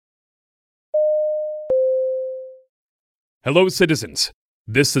Hello, citizens.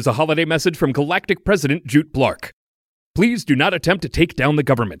 This is a holiday message from Galactic President Jute Blark. Please do not attempt to take down the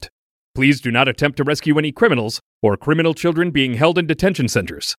government. Please do not attempt to rescue any criminals or criminal children being held in detention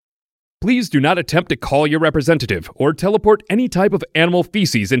centers. Please do not attempt to call your representative or teleport any type of animal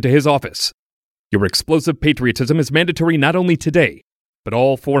feces into his office. Your explosive patriotism is mandatory not only today, but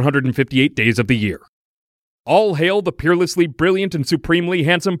all 458 days of the year. All hail the peerlessly brilliant and supremely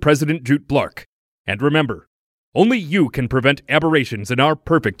handsome President Jute Blark. And remember, only you can prevent aberrations in our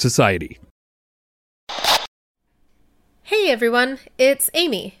perfect society. Hey everyone, it's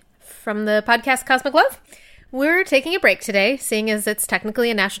Amy from the podcast Cosmic Love. We're taking a break today, seeing as it's technically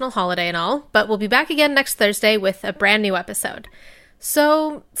a national holiday and all, but we'll be back again next Thursday with a brand new episode.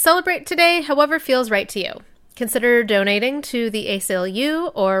 So celebrate today however feels right to you. Consider donating to the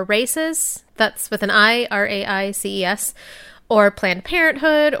ACLU or RAICES, that's with an I, RAICES, or Planned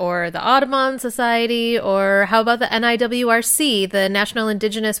Parenthood, or the Audubon Society, or how about the NIWRC, the National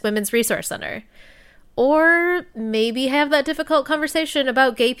Indigenous Women's Resource Center? Or maybe have that difficult conversation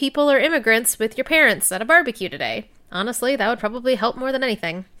about gay people or immigrants with your parents at a barbecue today. Honestly, that would probably help more than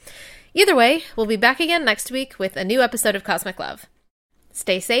anything. Either way, we'll be back again next week with a new episode of Cosmic Love.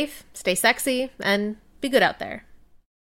 Stay safe, stay sexy, and be good out there.